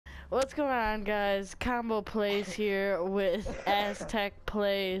What's going on, guys? Combo Plays here with Aztec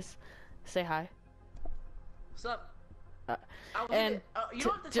Plays. Say hi. What's up? And you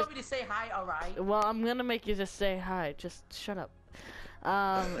don't have to tell me to say hi, alright? Well, I'm gonna make you just say hi. Just shut up.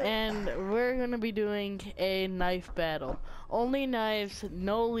 And we're gonna be doing a knife battle. Only knives,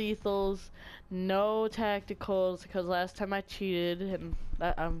 no lethals, no tacticals, because last time I cheated, and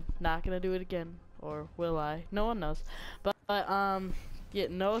I'm not gonna do it again. Or will I? No one knows. But yeah,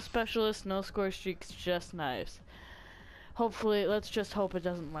 no specialists, no score streaks, just knives. Hopefully, let's just hope it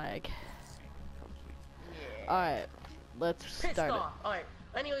doesn't lag. Yeah. Alright, let's start it. Alright,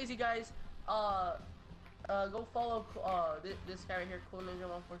 anyways, you guys, go follow, this guy right here, Cool Ninja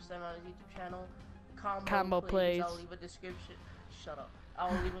 147 on his YouTube channel. Combo Plays. I'll leave a description. Shut up.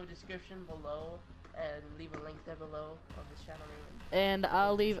 I'll leave a description below and leave a link there below of this channel name. And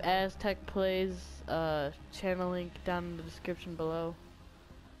I'll leave Aztec Plays channel link down in the description below.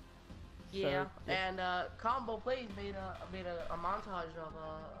 Yeah, so, yeah. And Combo Plays made a montage of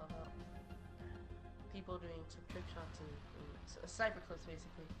people doing some trick shots and sniper clips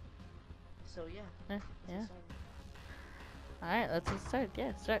basically. So yeah. Yeah. Alright, let's get started.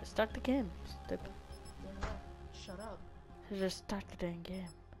 Yeah, start the game. Yeah, shut up. Just start the dang game.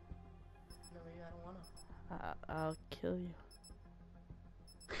 No, I don't wanna. I'll kill you.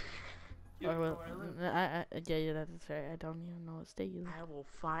 You or know well, where I live? yeah, that's right. I don't even know what state you live. I will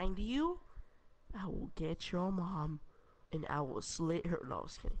find you. I will get your mom, and I will slit her. No, I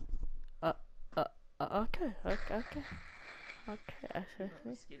was kidding. Okay. I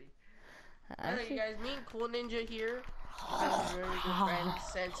Just kidding. Hey guys, me and Cool Ninja here. I've been very good friends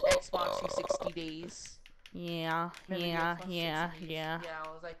since Xbox 360 days. Yeah. Yeah, it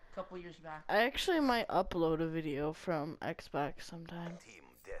was like a couple years back. I actually might upload a video from Xbox sometime. Team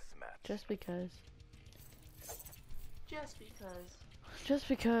deathmatch. Just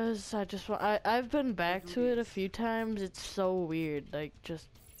because I just want. I've been back to it a few times. It's so weird, like just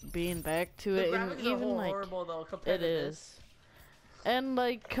being back to it, and even like horrible, though, it is. And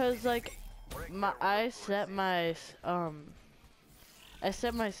like, cause like, I set my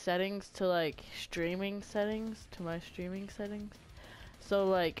settings to like streaming settings to my streaming settings. So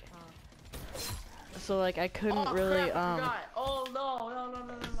like, I couldn't really crap, Oh no.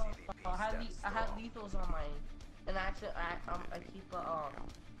 I had lethals on mine, and actually I keep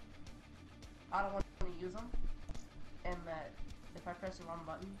I don't want to use them, and that if I press the wrong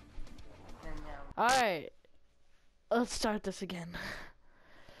button, then yeah. Alright, let's start this again.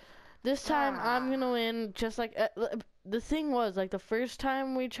 This time I'm gonna win. Just like the thing was, like the first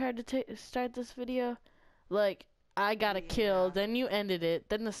time we tried to start this video, like I got a kill, then you ended it.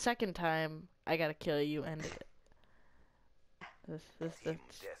 Then the second time I got a kill, you ended it.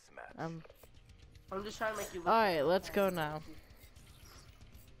 I'm just trying to make you look. Alright, let's go now.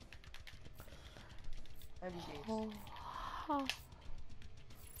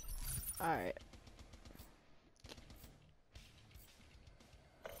 Alright.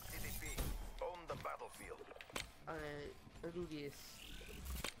 On the battlefield. Alright, let's do this.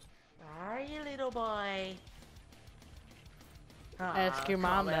 Are you, little boy? Ask your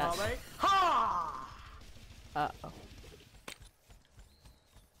mom that. Ha! Uh-oh.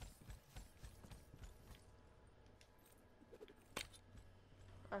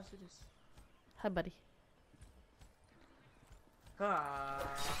 Let's do this. Hi, buddy. Alright.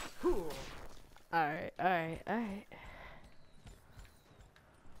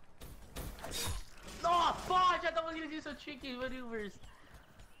 Oh, fudge! I thought I was gonna do some tricky maneuvers.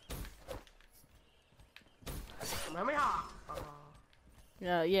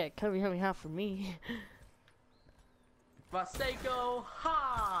 Yeah, come for me. Maseko,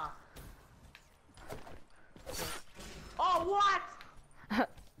 ha! Oh, what?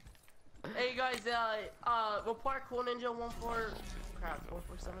 Hey guys, report Cool Ninja 147,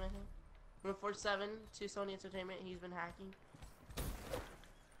 I think. 147 to Sony Entertainment. He's been hacking.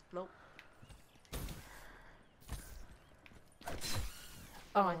 Nope.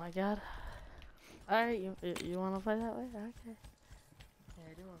 Oh my god. Alright, you wanna play that way? Okay. Yeah,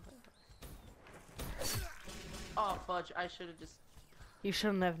 I do wanna play that way. Oh fudge, I should've just... You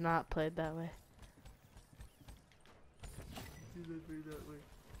shouldn't have not played that way.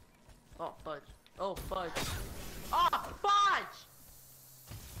 Oh fudge. Oh fudge. Oh fudge!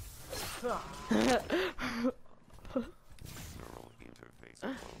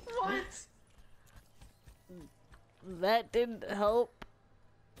 What? That didn't help.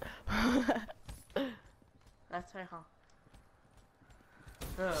 That's right, huh?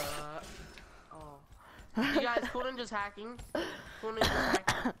 Oh. You guys, Cool Ninja's hacking. Cool Ninja's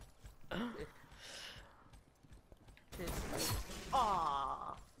hacking.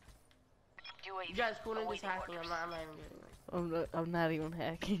 Aw. You guys, cool ninja's hacking. I'm not even getting it. I'm not even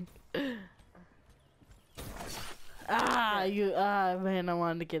hacking. Man, I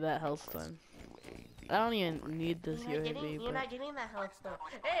wanted to get that health stone. I don't even need this UAV, You're not getting that health stone.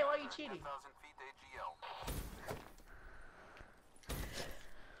 Hey, why are you cheating?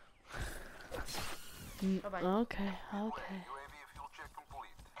 Bye-bye. Okay.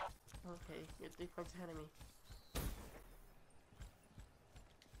 Okay, you're 3 points ahead of me.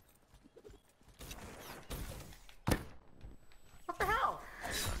 What the hell?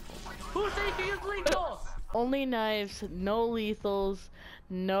 Who said you could use lethals? Only knives, no lethals,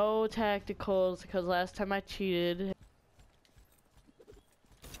 no tacticals, because last time I cheated.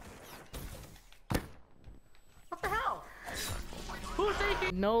 What the hell? Who said you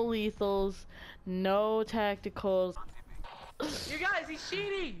could... No lethals, no tacticals. You guys, he's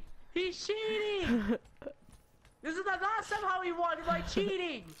cheating! He's cheating! This is not somehow he won by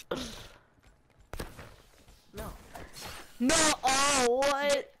cheating! No. No, oh,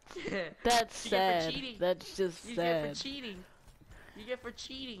 what? That's You sad. get for cheating. That's just You sad. get for cheating. You get for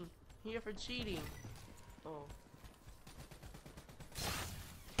cheating. You get for cheating. Oh.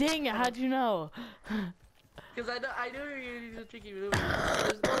 Dang it, how'd you know? Because I knew you were gonna do the tricky maneuver.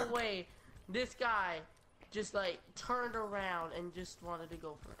 There's no way this guy just like turned around and just wanted to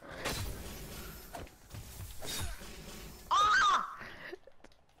go for it. Ah!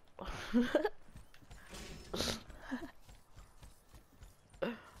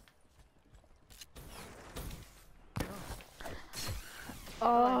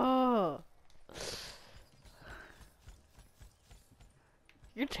 Oh.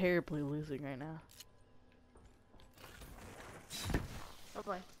 You're terribly losing right now.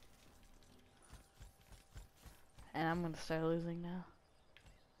 Bye-bye. And I'm gonna start losing now.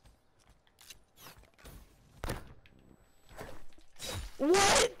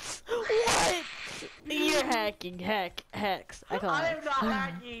 What? What? You're hacking. Hacks. I call I hacks. am not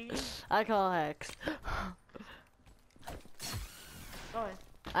hacking. I call hacks. Go ahead.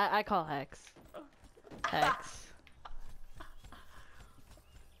 I call hacks. Hacks.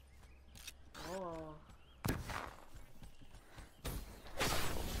 Oh.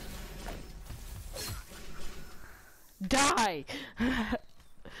 Die!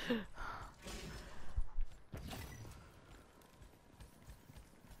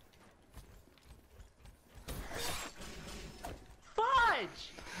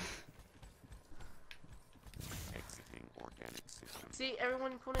 Fudge! See,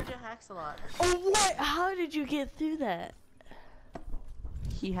 everyone Cool Ninja hacks a lot. Oh, what? How did you get through that?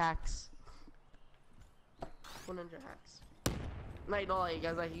 He hacks. Cool Ninja hacks. Like, no, like,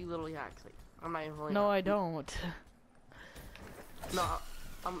 guys, like, he literally hacks. Like, I'm not even really. No, I don't. No,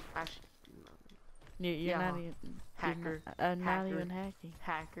 I'm actually. You're Yeah, not even. hacker. I'm not Hacker. even hacking.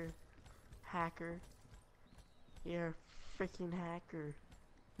 Hacker. You're a freaking hacker.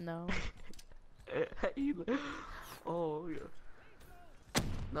 No. Oh, yeah.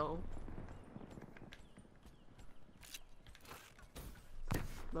 No.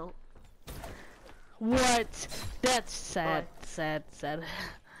 No. What? That's sad. What? Sad.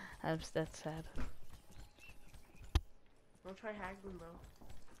 That's sad. Don't try hacking, bro.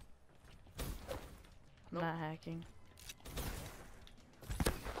 I'm not hacking.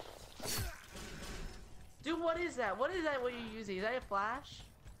 Dude, what is that? What is that? What you're using? Is that a flash?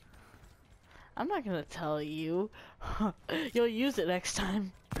 I'm not gonna tell you. You'll use it next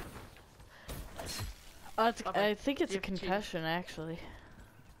time. I think it's a concussion, actually.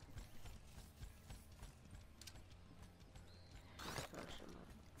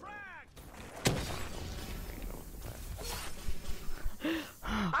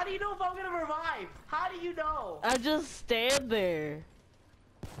 How do you know if I'm gonna revive? How do you know? I just stand there.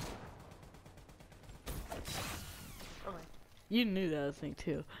 Okay. You knew that was me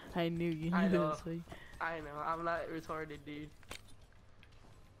too. I knew you I knew know. that was me. I know. I'm not retarded, dude.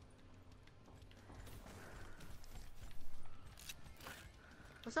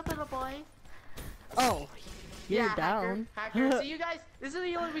 What's up, little boy? Oh, you're Yeah, down. Hacker. See, you guys, this is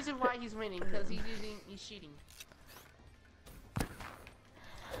the only reason why he's winning, because he's cheating.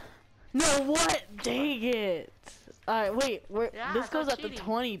 No, what? Dang it. Alright, wait. Yeah, this goes stop up to cheating.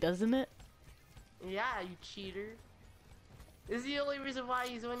 20, doesn't it? Yeah, you cheater. This is the only reason why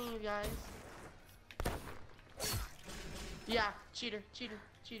he's winning, you guys. Yeah, cheater.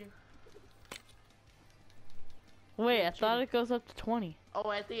 Wait, Yeah, I thought cheater. it goes up to 20. Oh,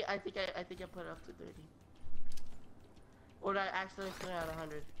 I think I put it up to 30. Or did I accidentally put it at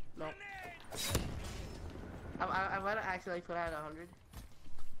 100? No. I might have accidentally put it at 100.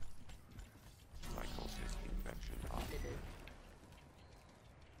 It did.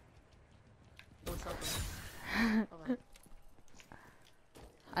 something. Okay.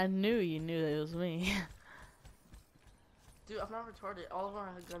 I knew you knew that it was me. Dude, I'm not retarded. All of them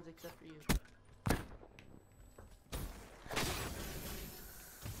have guns except for you.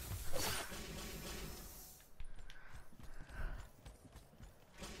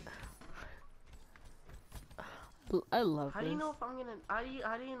 I love How this. do you know if I'm gonna?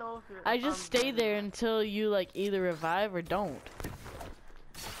 How do you know if you're? I if just I'm stay gonna- there until you like either revive or don't.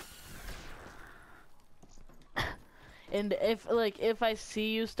 And if I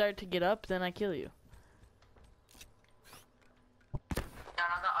see you start to get up, then I kill you. Yeah,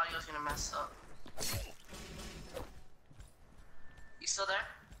 now the audio's gonna mess up. You still there?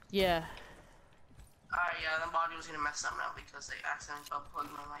 Yeah. Alright, yeah, the audio's gonna mess up now because they accidentally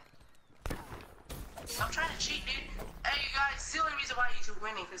unplugged my mic. I'm trying to cheat, dude. Hey, you guys, it's the only reason why he's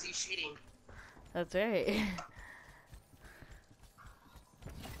winning because he's cheating. That's right.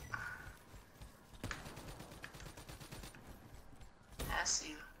 I see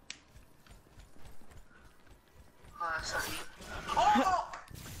you. Oh, that's not you. Oh!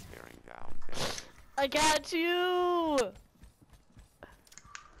 Bearing down. I got you.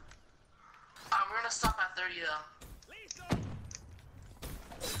 We're gonna stop at 30 though.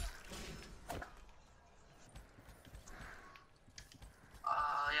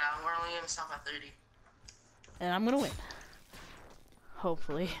 Yeah, we're only gonna stop at 30. And I'm gonna win.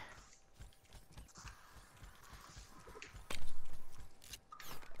 Hopefully.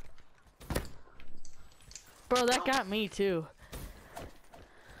 Bro, that got me too.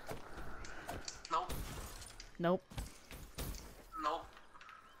 Nope. Nope. Nope.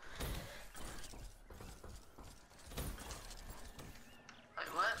 Wait,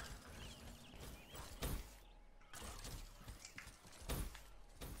 what?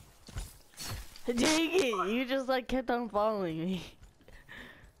 Dang it, you just like kept on following me.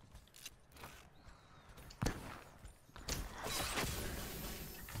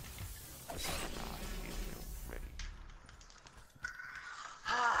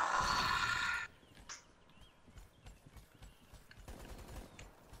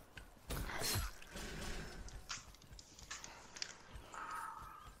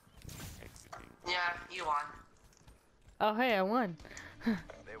 Yeah, you won. Oh hey, I won.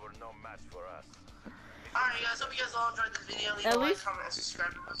 They were no match for us. Alright, guys, hope you guys all enjoyed this video. Leave At a like, least- comment, and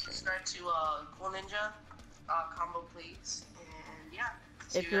subscribe. Subscribe to Cool Ninja combo, please. And yeah.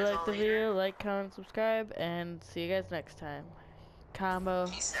 See If you you guys like all the later. video, like, comment, subscribe, and see you guys next time. Combo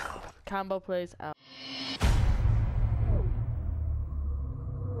Peace out. Combo plays out.